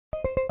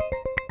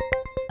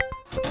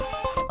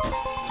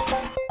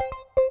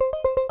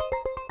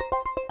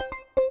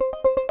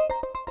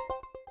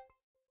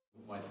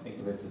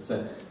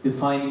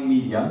defining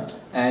media.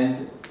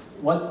 And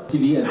what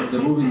TV and the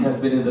movies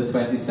have been in the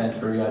 20th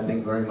century, I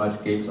think very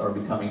much games are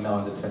becoming now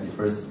in the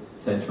 21st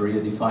century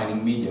a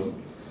defining medium.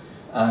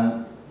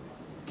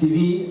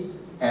 TV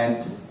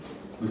and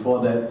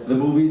before the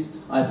movies,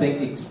 I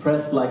think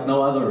expressed like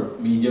no other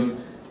medium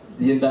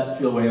the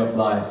industrial way of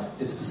life,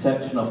 its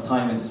perception of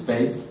time and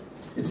space,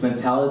 its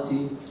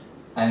mentality,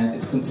 and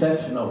its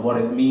conception of what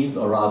it means,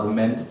 or rather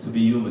meant, to be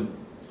human.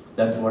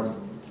 That's what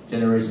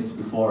generations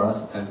before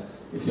us, and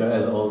if you're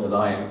as old as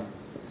I am,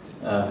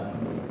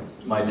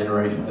 my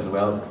generation as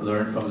well,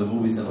 learned from the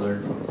movies and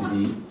learned from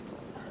TV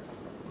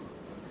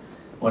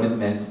what it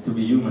meant to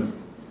be human.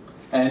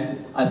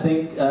 And I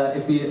think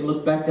if we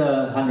look back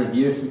 100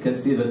 years, we can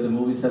see that the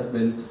movies have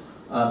been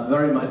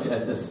very much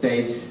at the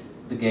stage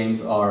the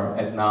games are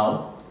at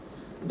now.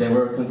 They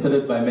were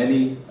considered by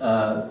many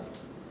a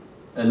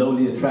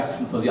lowly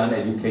attraction for the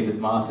uneducated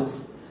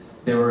masses.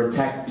 They were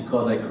attacked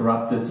because they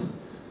corrupted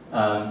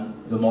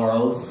the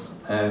morals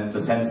and the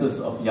senses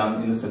of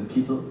young innocent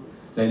people.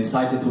 They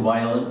incited to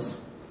violence,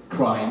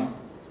 crime.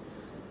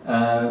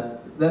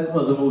 That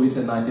was the movies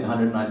in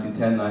 1900,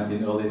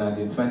 1910, early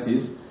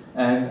 1920s.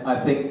 And I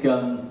think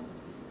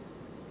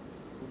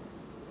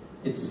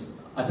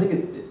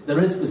the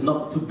risk is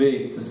not too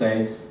big to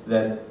say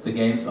that the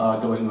games are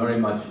going very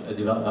much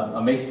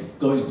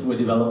going through a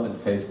development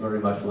phase very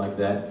much like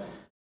that.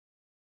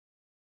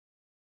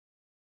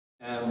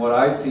 And what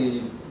I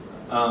see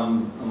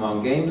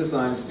among game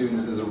design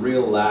students is a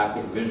real lack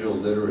of visual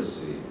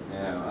literacy.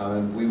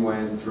 We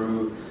went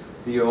through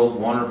the old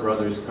Warner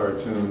Brothers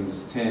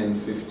cartoons 10,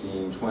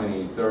 15,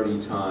 20,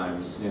 30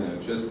 times,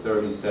 just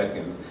 30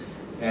 seconds.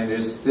 And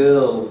there's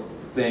still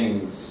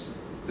things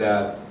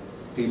that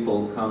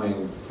people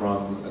coming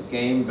from a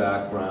game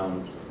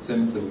background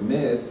simply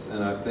miss,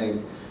 and I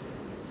think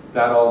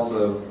that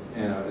also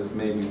is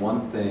maybe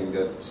one thing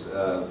that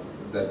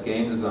that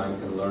game design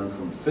can learn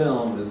from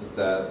film, is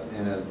that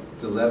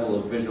the level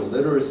of visual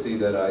literacy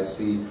that I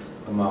see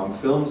among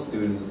film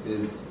students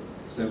is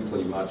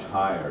simply much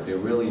higher. They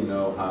really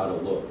know how to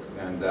look,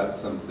 and that's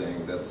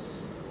something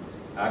that's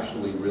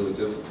actually really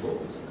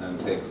difficult and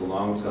takes a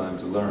long time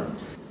to learn.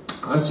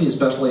 I see,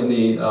 especially in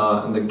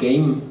the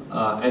game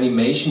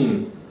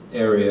animation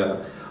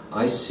area,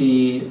 I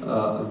see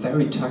a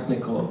very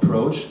technical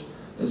approach.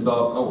 It's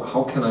about, oh,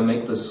 how can I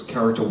make this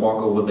character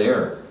walk over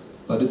there?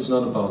 But it's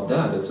not about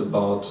that. It's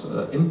about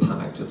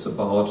impact. It's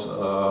about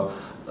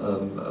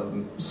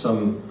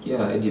some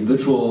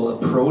individual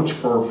approach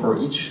for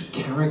each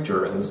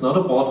character, and it's not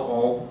about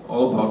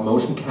all about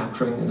motion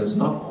capturing, and it's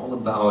not all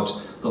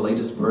about the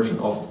latest version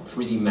of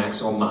 3D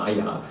Max or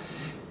Maya.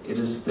 It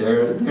is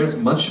there's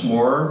much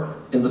more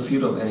in the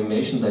field of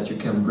animation that you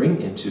can bring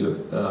into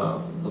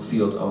the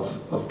field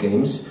of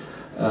games.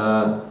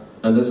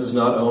 And this is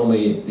not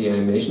only the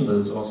animation, that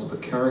is also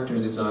the character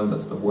design,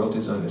 that's the world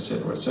design,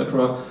 etc.,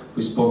 etc.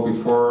 We spoke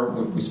before,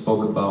 we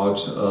spoke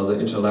about the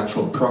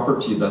intellectual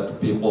property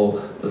that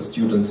the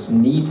students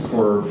need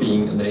for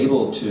being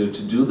enabled to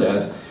do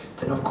that.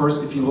 And of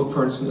course, if you look,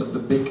 for instance, at the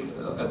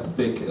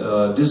big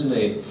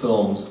Disney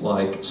films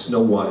like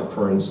Snow White,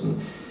 for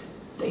instance,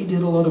 they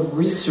did a lot of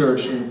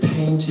research in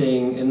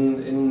painting,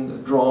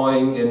 in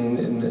drawing,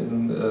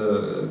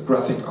 in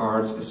graphic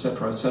arts,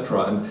 etc.,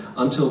 etc., and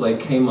until they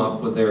came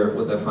up with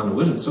their final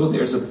vision. So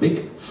there's a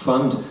big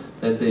fund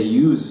that they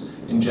use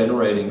in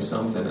generating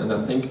something, and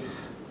I think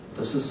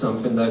this is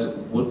something that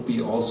would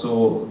be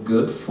also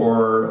good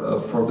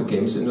for the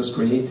games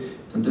industry.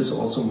 And this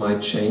also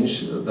might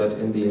change that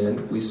in the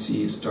end we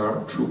see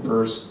Star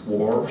Troopers,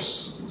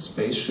 dwarves,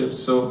 spaceships,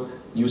 so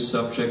new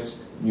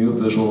subjects, new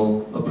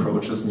visual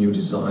approaches, new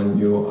design,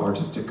 new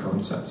artistic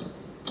concepts.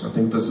 I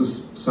think this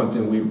is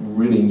something we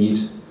really need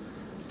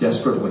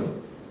desperately.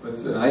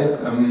 But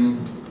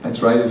I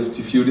try to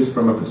view this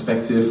from my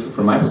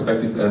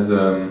perspective as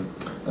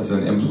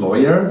an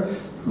employer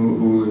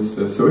who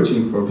is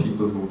searching for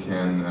people who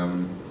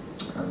can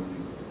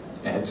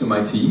add to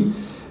my team.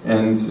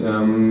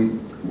 And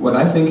what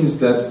I think is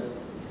that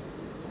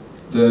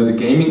the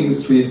gaming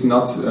industry is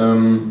not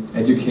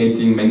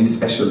educating many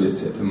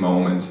specialists at the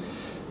moment.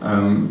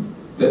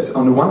 That's,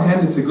 on the one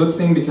hand, it's a good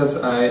thing, because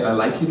I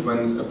like it when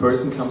a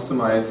person comes to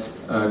my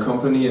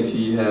company and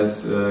he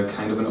has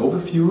kind of an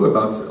overview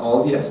about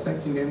all the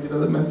aspects in game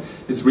development.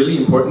 It's really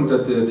important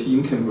that the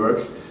team can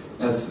work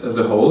as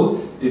a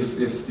whole.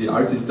 If the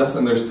artist does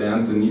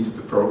understand the needs of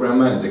the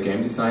programmer and the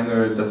game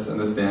designer does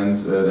understand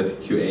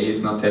that QA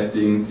is not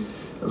testing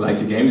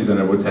like a game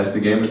designer would test the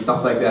game and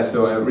stuff like that.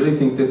 So I really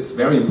think that's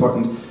very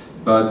important.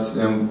 But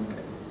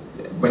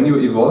when you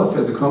evolve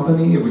as a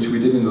company, which we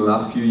did in the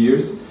last few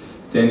years,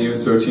 then you're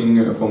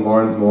searching for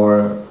more and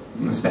more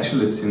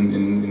specialists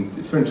in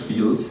different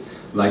fields,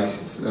 like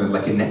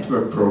a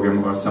network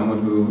program or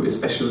someone who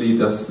especially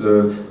does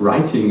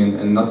writing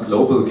and not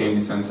global game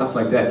design, stuff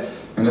like that.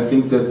 And I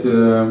think that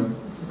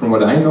from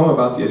what I know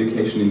about the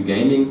education in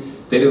gaming,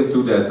 they don't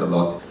do that a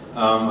lot.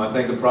 I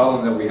think the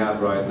problem that we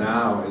have right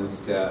now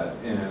is that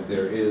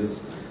there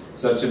is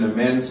such an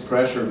immense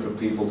pressure for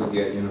people to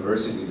get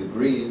university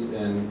degrees.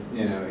 And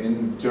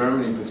in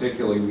Germany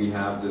particularly, we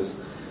have this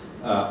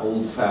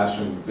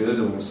old-fashioned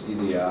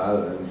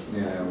Bildungsideal,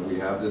 and we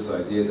have this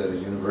idea that a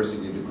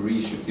university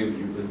degree should give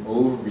you an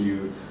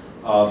overview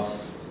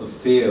of the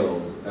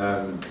field.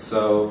 And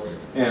so,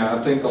 I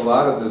think a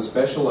lot of the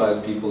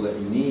specialized people that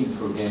you need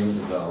for games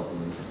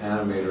development,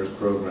 animators,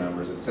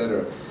 programmers,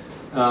 etc.,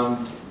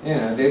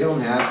 they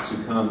don't have to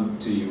come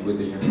to you with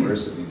a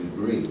university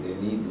degree. They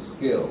need the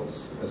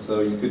skills.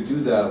 So you could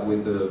do that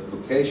with a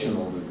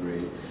vocational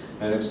degree.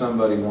 And if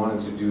somebody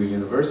wanted to do a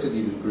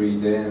university degree,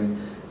 then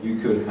you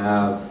could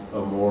have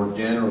a more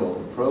general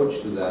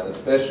approach to that,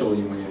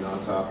 especially when you're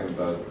not talking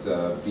about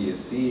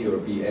BSc or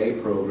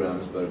BA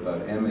programs, but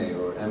about MA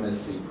or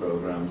MSc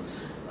programs,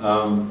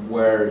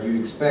 where you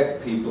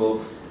expect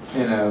people,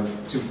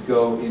 to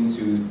go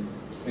into,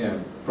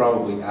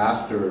 probably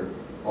after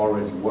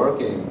already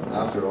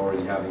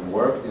having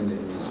worked in the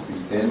industry,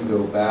 then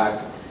go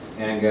back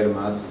and get a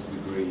master's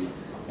degree,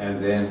 and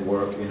then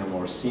work in a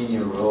more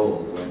senior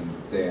role when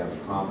they have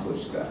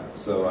accomplished that.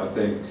 So I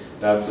think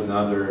that's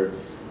another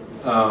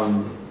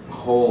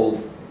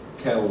whole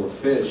kettle of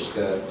fish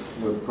that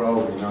we're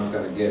probably not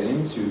going to get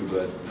into,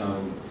 but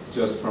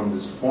just from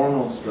this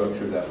formal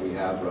structure that we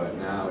have right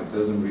now, it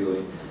doesn't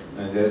really,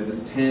 there's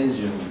this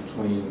tension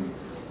between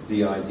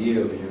the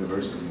idea of a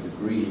university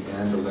degree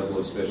and the level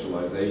of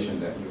specialization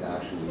that you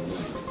actually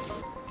need.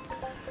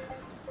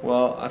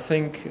 Well, I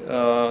think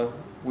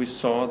we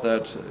saw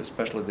that,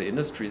 especially the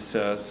industry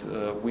says,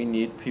 we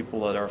need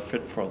people that are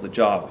fit for the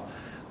job,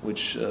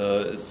 which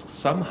is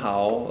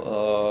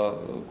somehow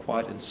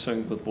quite in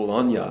sync with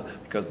Bologna,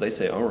 because they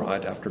say, all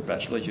right, after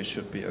bachelor you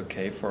should be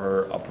okay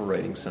for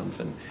operating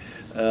something.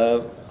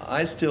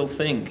 I still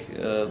think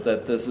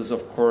that this is,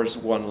 of course,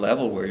 one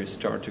level where you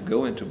start to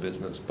go into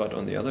business, but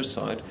on the other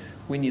side,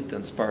 we need the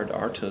inspired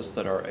artists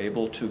that are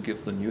able to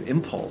give the new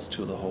impulse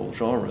to the whole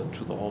genre,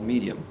 to the whole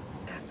medium.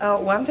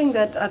 One thing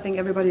that I think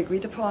everybody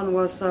agreed upon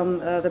was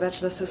the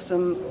bachelor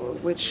system,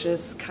 which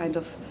is kind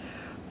of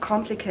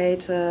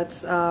complicated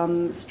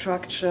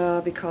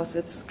structure because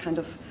it's kind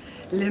of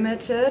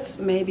limited.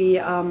 Maybe,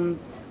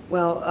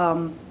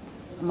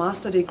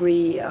 master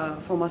degree,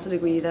 for master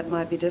degree that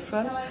might be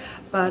different,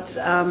 but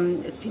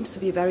it seems to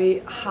be very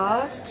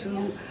hard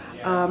to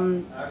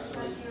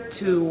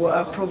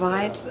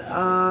provide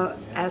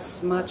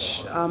as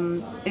much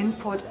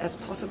input as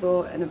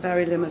possible in a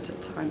very limited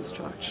time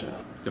structure.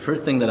 The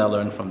first thing that I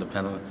learned from the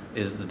panel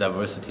is the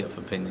diversity of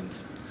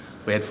opinions.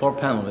 We had 4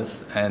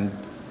 panelists, and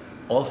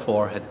all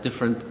 4 had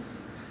different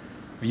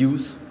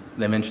views.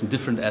 They mentioned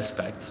different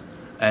aspects.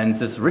 And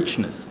this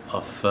richness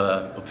of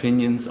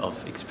opinions,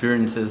 of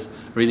experiences,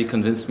 really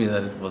convinced me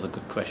that it was a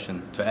good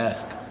question to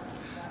ask.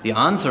 The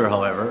answer,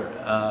 however,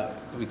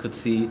 we could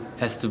see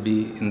has to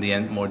be, in the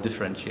end, more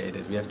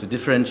differentiated. We have to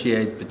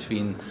differentiate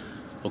between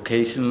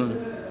vocational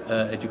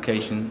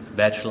education,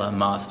 bachelor,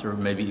 master,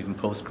 maybe even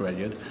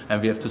postgraduate,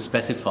 and we have to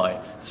specify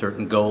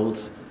certain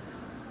goals,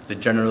 the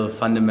general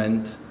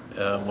fundament,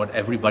 what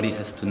everybody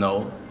has to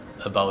know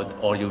about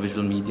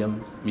audiovisual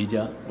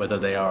media, whether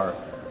they are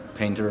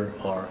painter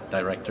or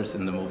directors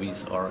in the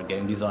movies or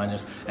game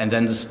designers, and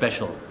then the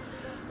special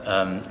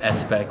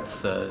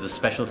aspects, the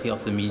specialty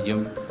of the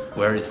medium,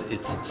 where is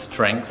its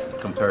strength in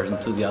comparison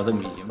to the other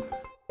medium.